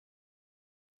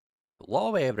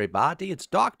Hello, everybody. It's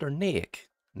Dr. Nick.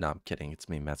 No, I'm kidding. It's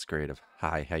me, Mets Creative.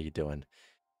 Hi, how you doing?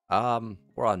 We're on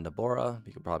Nobara.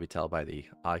 You can probably tell by the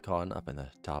icon up in the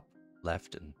top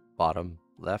left and bottom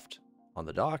left on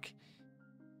the dock.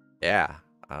 Yeah,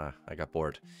 I got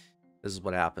bored. This is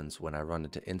what happens when I run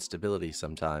into instability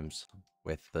sometimes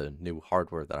with the new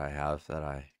hardware that I have, that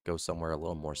I go somewhere a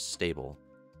little more stable.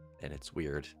 And it's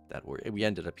weird that we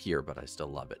ended up here, but I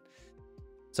still love it.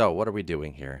 So what are we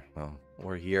doing here? Well,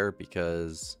 we're here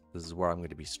because this is where I'm going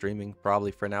to be streaming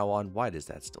probably from now on. Why does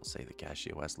that still say the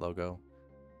CachyOS logo?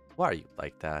 Why are you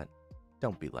like that?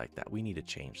 Don't be like that. We need to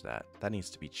change that. That needs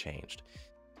to be changed.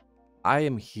 I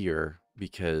am here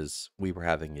because we were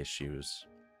having issues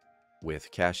with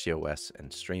CachyOS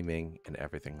and streaming and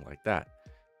everything like that.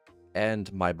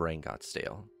 And my brain got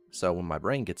stale. So when my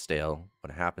brain gets stale,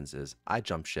 what happens is I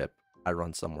jump ship, I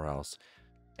run somewhere else,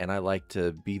 and I like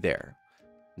to be there.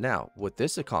 Now, what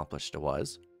this accomplished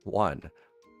was, one,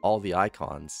 all the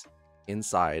icons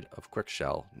inside of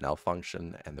Quickshell now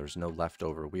function, and there's no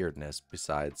leftover weirdness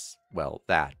besides, well,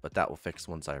 that, but that will fix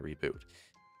once I reboot.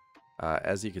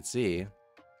 As you can see,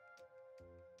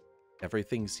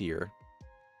 everything's here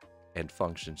and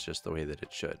functions just the way that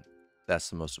it should. That's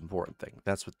the most important thing.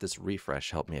 That's what this refresh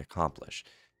helped me accomplish.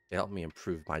 It helped me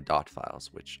improve my dot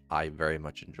files, which I very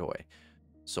much enjoy.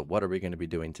 So what are we going to be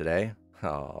doing today?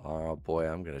 Oh boy,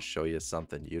 I'm going to show you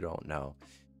something you don't know.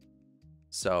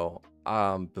 So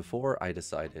before I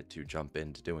decided to jump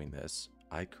into doing this,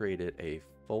 I created a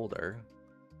folder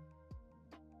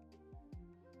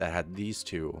that had these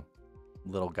two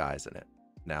little guys in it.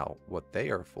 Now, what they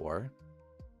are for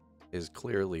is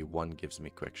clearly one gives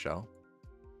me Quickshell.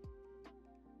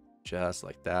 Just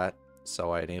like that.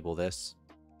 So I enable this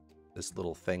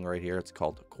little thing right here. It's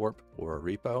called a corp or a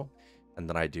repo. And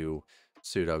then I do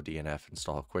sudo dnf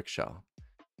install Quickshell.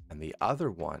 And the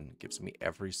other one gives me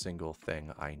every single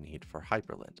thing I need for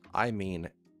HyprlandDE. I mean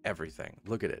everything.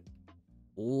 Look at it.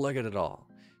 Look at it all.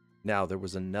 Now, there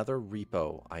was another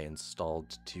repo I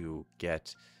installed to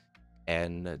get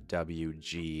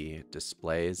NWG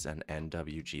displays and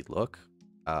NWG look.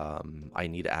 I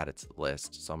need to add it to the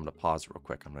list, so I'm going to pause real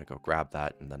quick. I'm going to go grab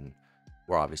that, and then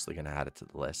we're obviously going to add it to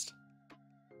the list.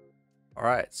 All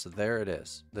right, so there it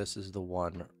is. This is the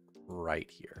one right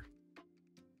here.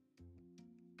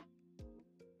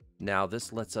 Now,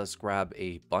 this lets us grab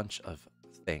a bunch of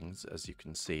things, as you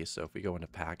can see. So if we go into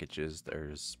packages,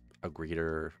 there's a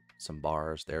greeter, some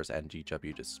bars, there's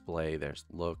NGW display, there's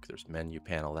look, there's menu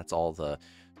panel. That's all the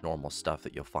normal stuff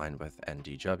that you'll find with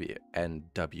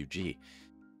NWG.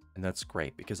 And that's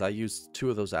great because I use two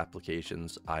of those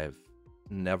applications. I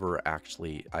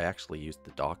actually used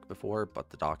the dock before, but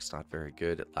the dock's not very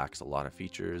good. It lacks a lot of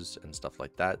features and stuff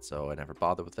like that, so I never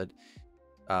bothered with it.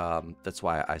 That's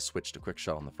why I switched to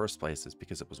Quickshell in the first place, is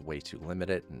because it was way too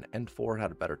limited, and N4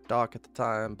 had a better dock at the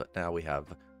time, but now we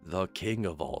have the king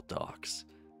of all docks.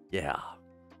 Yeah,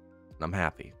 and I'm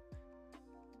happy.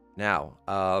 Now,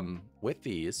 with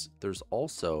these, there's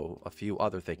also a few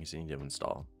other things you need to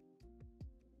install.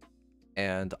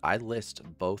 And I list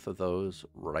both of those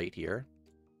right here.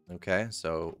 Okay,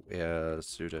 so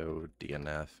sudo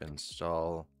dnf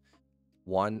install.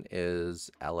 One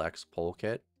is LX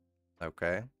Polkit.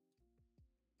 Okay,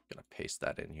 gonna paste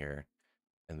that in here.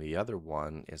 And the other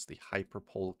one is the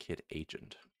HyprlandDE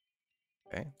agent.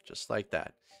 Okay, just like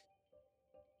that.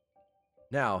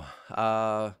 Now,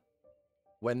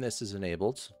 when this is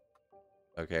enabled,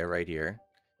 okay, right here,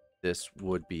 this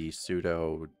would be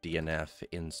sudo dnf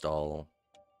install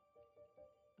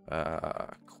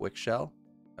Quickshell.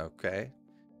 Okay.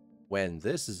 When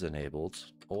this is enabled,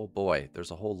 oh boy, there's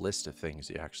a whole list of things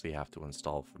you actually have to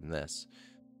install from this.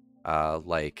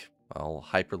 Like, well,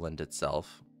 HyprlandDE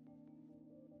itself.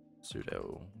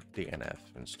 Sudo dnf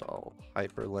install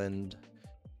HyprlandDE.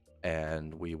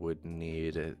 And we would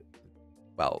need,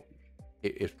 well,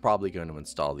 it's probably going to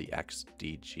install the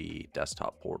XDG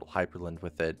desktop portal HyprlandDE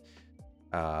with it.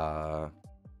 Why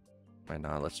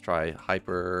not? Let's try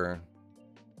Hyper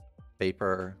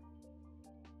Vapor.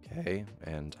 Okay,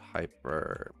 and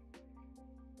Hyper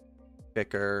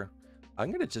Picker. I'm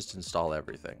going to just install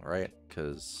everything, right?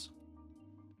 Because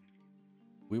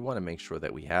we want to make sure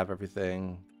that we have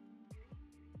everything,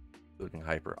 including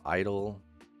Hyper Idle,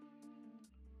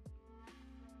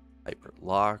 Hyper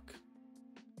Lock,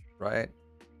 right?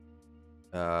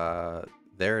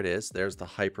 There it is. There's the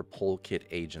HyprlandDE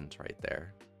agent right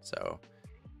there. So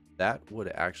that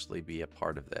would actually be a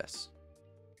part of this.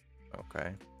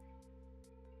 Okay.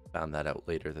 Found that out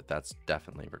later that that's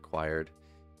definitely required.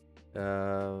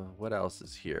 What else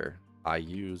is here? I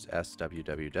use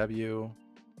SWWW,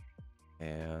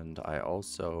 and I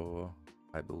also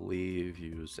I believe,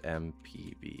 use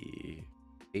MPB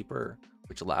paper,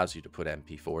 which allows you to put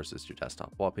MP4s as your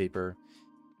desktop wallpaper.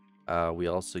 We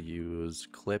also use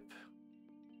clip.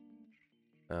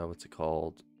 What's it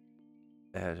called?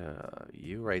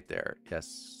 You right there.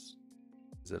 Yes.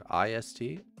 Is it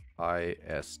IST?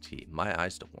 IST. My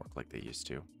eyes don't work like they used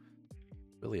to.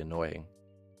 Really annoying.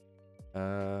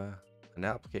 An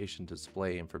application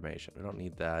display information. We don't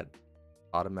need that.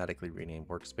 Automatically rename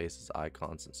workspaces,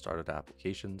 icons, and started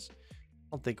applications.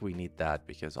 I don't think we need that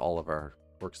because all of our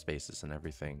workspaces and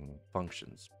everything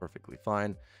functions perfectly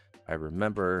fine. I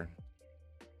remember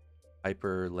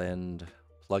HyprlandDE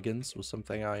plugins was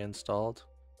something I installed.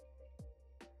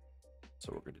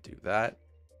 So we're going to do that.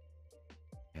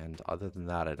 And other than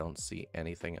that, I don't see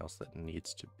anything else that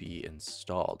needs to be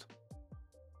installed.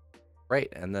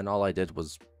 Great. And then all I did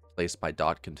was place my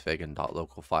 .config and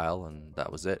 .local file, and that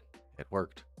was it. It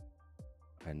worked.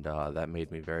 And that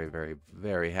made me very, very,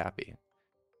 very happy.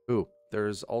 Ooh,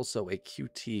 there's also a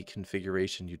Qt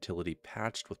configuration utility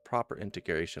patched with proper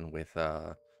integration with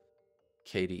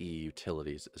KDE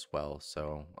utilities as well.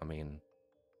 So, I mean,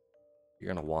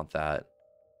 you're going to want that,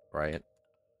 right?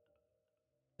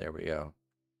 There we go.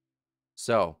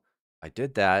 So, I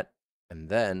did that, and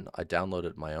then I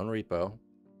downloaded my own repo.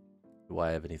 Do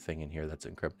I have anything in here that's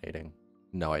incriminating?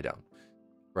 No, I don't.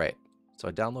 Right. So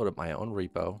I downloaded my own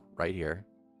repo right here.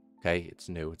 Okay, it's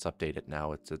new, it's updated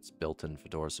now, it's built in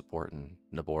Fedora support and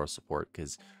Nobara support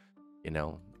because, you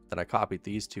know, then I copied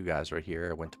these two guys right here,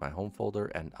 I went to my home folder,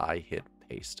 and I hit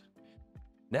paste.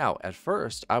 Now, at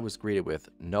first, I was greeted with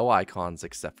no icons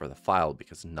except for the file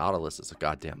because Nautilus is a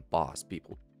goddamn boss.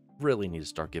 People really need to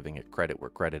start giving it credit where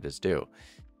credit is due.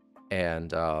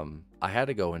 And I had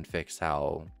to go and fix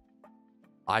how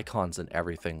icons and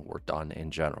everything were done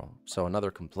in general. So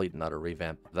another complete and utter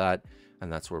revamp of that,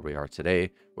 and that's where we are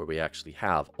today, where we actually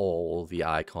have all the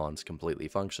icons completely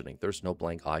functioning. There's no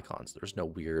blank icons. There's no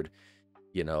weird,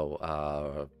 you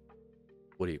know,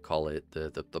 what do you call it?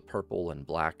 The purple and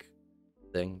black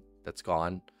thing that's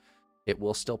gone. It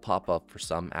will still pop up for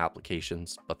some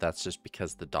applications, but that's just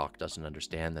because the dock doesn't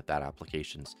understand that that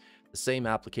application's the same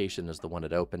application as the one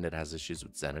it opened. It has issues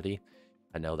with Zenity.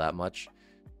 I know that much.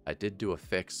 I did do a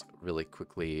fix really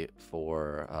quickly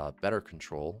for better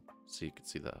control, so you can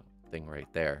see the thing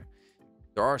right there.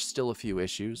 There are still a few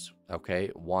issues, okay?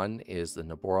 One is the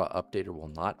Nobara updater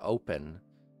will not open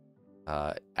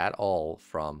at all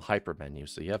from hypermenu,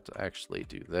 so you have to actually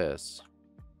do this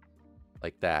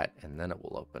like that, and then it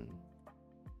will open.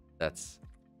 That's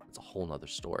a whole nother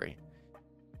story.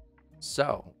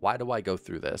 So why do I go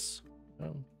through this?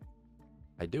 Well,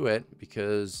 I do it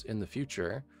because in the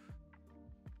future,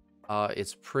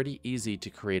 it's pretty easy to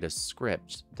create a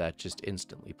script that just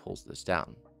instantly pulls this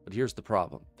down. But here's the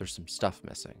problem. There's some stuff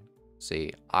missing.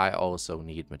 See, I also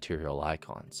need material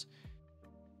icons.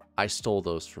 I stole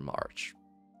those from Arch.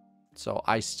 So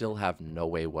I still have no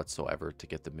way whatsoever to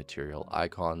get the material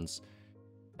icons.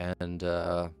 And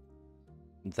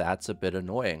that's a bit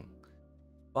annoying.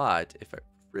 But if I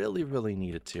really, really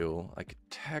needed to, I could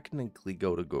technically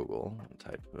go to Google and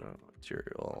type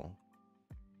material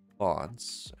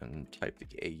fonts and type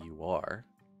the AUR.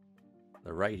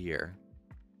 They're right here.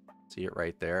 See it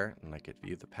right there, and I could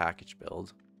view the package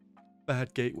build.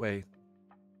 Bad gateway.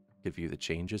 Could view the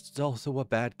changes. It's also a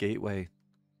bad gateway.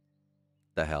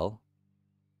 The hell?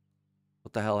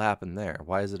 What the hell happened there?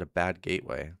 Why is it a bad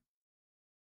gateway?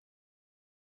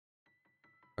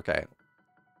 Okay,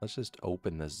 let's just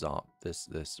open this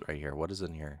this right here. What is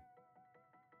in here?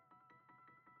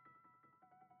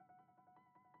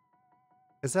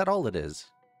 Is that all it is?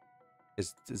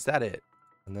 Is that it?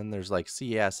 And then there's like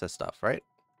CSS stuff, right?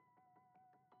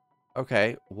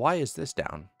 Okay, why is this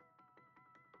down?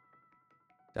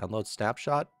 Download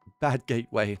snapshot? Bad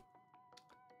gateway.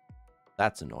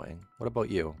 That's annoying. What about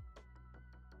you?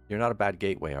 You're not a bad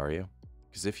gateway, are you?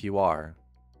 Because if you are,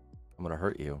 I'm going to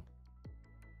hurt you.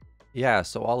 Yeah,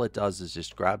 so all it does is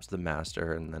just grabs the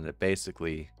master and then it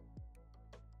basically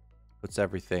puts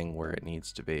everything where it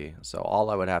needs to be. So all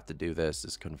I would have to do this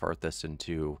is convert this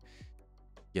into,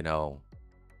 you know,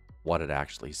 what it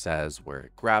actually says, where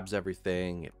it grabs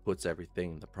everything, it puts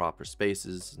everything in the proper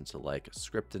spaces into like a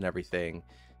script and everything.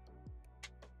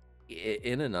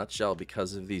 In a nutshell,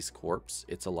 because of these corps,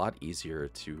 it's a lot easier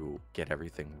to get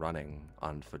everything running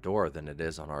on Fedora than it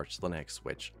is on Arch Linux,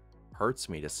 which hurts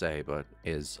me to say, but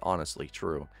is honestly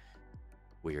true.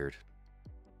 Weird.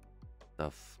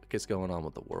 The fuck is going on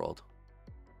with the world?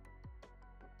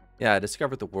 Yeah, I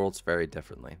discovered the world's very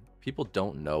differently. People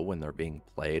don't know when they're being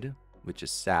played, which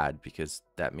is sad because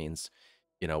that means,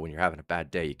 you know, when you're having a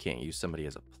bad day, you can't use somebody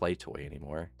as a play toy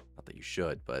anymore. Not that you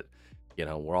should, but you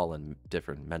know, we're all in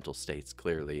different mental states,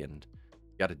 clearly, and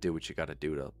you got to do what you got to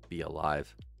do to be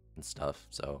alive and stuff.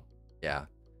 So, yeah,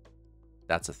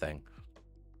 that's a thing.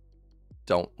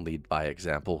 Don't lead by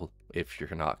example if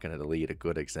you're not going to lead a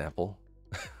good example.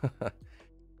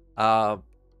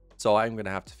 So I'm going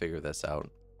to have to figure this out,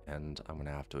 and I'm going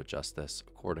to have to adjust this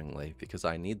accordingly because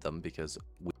I need them, because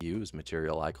we use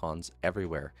material icons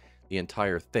everywhere. The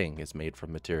entire thing is made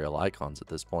from material icons at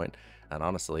this point, and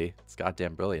honestly, it's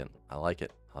goddamn brilliant. I like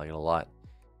it. I like it a lot.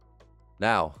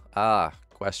 Now,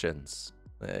 questions.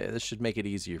 This should make it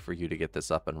easier for you to get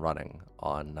this up and running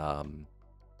on,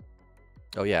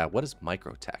 oh yeah, what is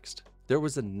microtext? There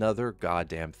was another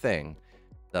goddamn thing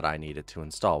that I needed to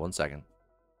install. One second.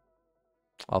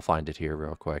 I'll find it here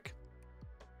real quick.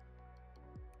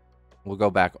 We'll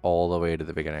go back all the way to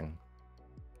the beginning.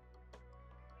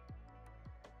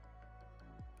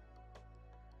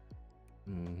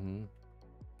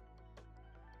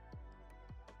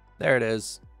 There it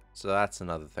is. So that's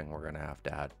another thing we're going to have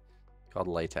to add, called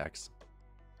latex.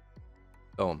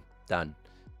 Boom. Done.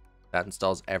 That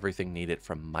installs everything needed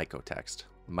from microtext.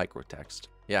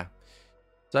 Yeah.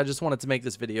 So I just wanted to make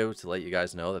this video to let you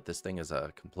guys know that this thing is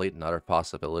a complete and utter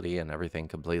possibility, and everything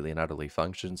completely and utterly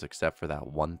functions except for that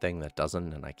one thing that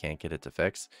doesn't, and I can't get it to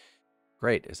fix.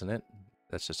 Great, isn't it?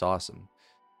 That's just awesome.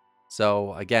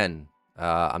 So again,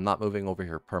 I'm not moving over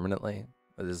here permanently.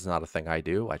 This is not a thing I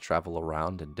do. I travel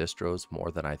around in distros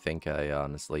more than I think I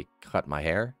honestly cut my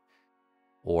hair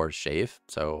or shave.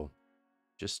 So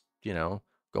just, you know,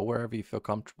 go wherever you feel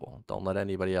comfortable. Don't let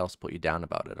anybody else put you down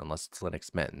about it, unless it's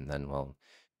Linux Mint, and then, well,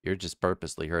 you're just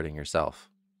purposely hurting yourself.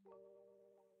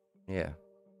 Yeah.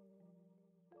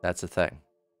 That's the thing.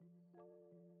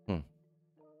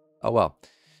 Oh, well.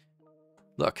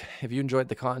 Look, if you enjoyed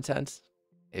the content,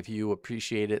 if you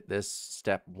appreciated this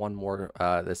one more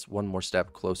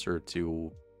step closer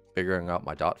to figuring out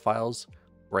my dot files,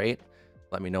 great.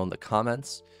 Let me know in the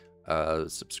comments.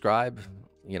 Subscribe,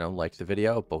 you know, like the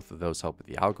video. Both of those help with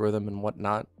the algorithm and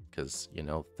whatnot, because, you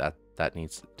know, that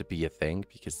needs to be a thing,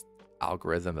 because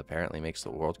algorithm apparently makes the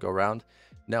world go round.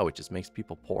 No, it just makes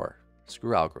people poor.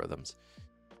 Screw algorithms.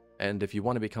 And if you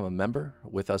want to become a member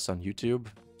with us on YouTube,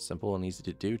 simple and easy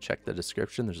to do. Check the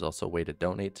description. There's also a way to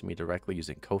donate to me directly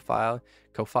using Ko-fi. Is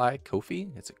it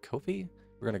Ko-fi?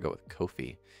 We're going to go with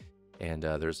Ko-fi. And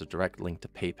there's a direct link to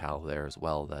PayPal there as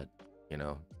well that, you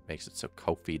know, makes it so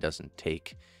Ko-fi doesn't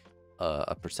take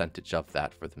a percentage of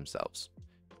that for themselves.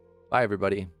 Bye,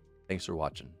 everybody. Thanks for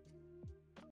watching.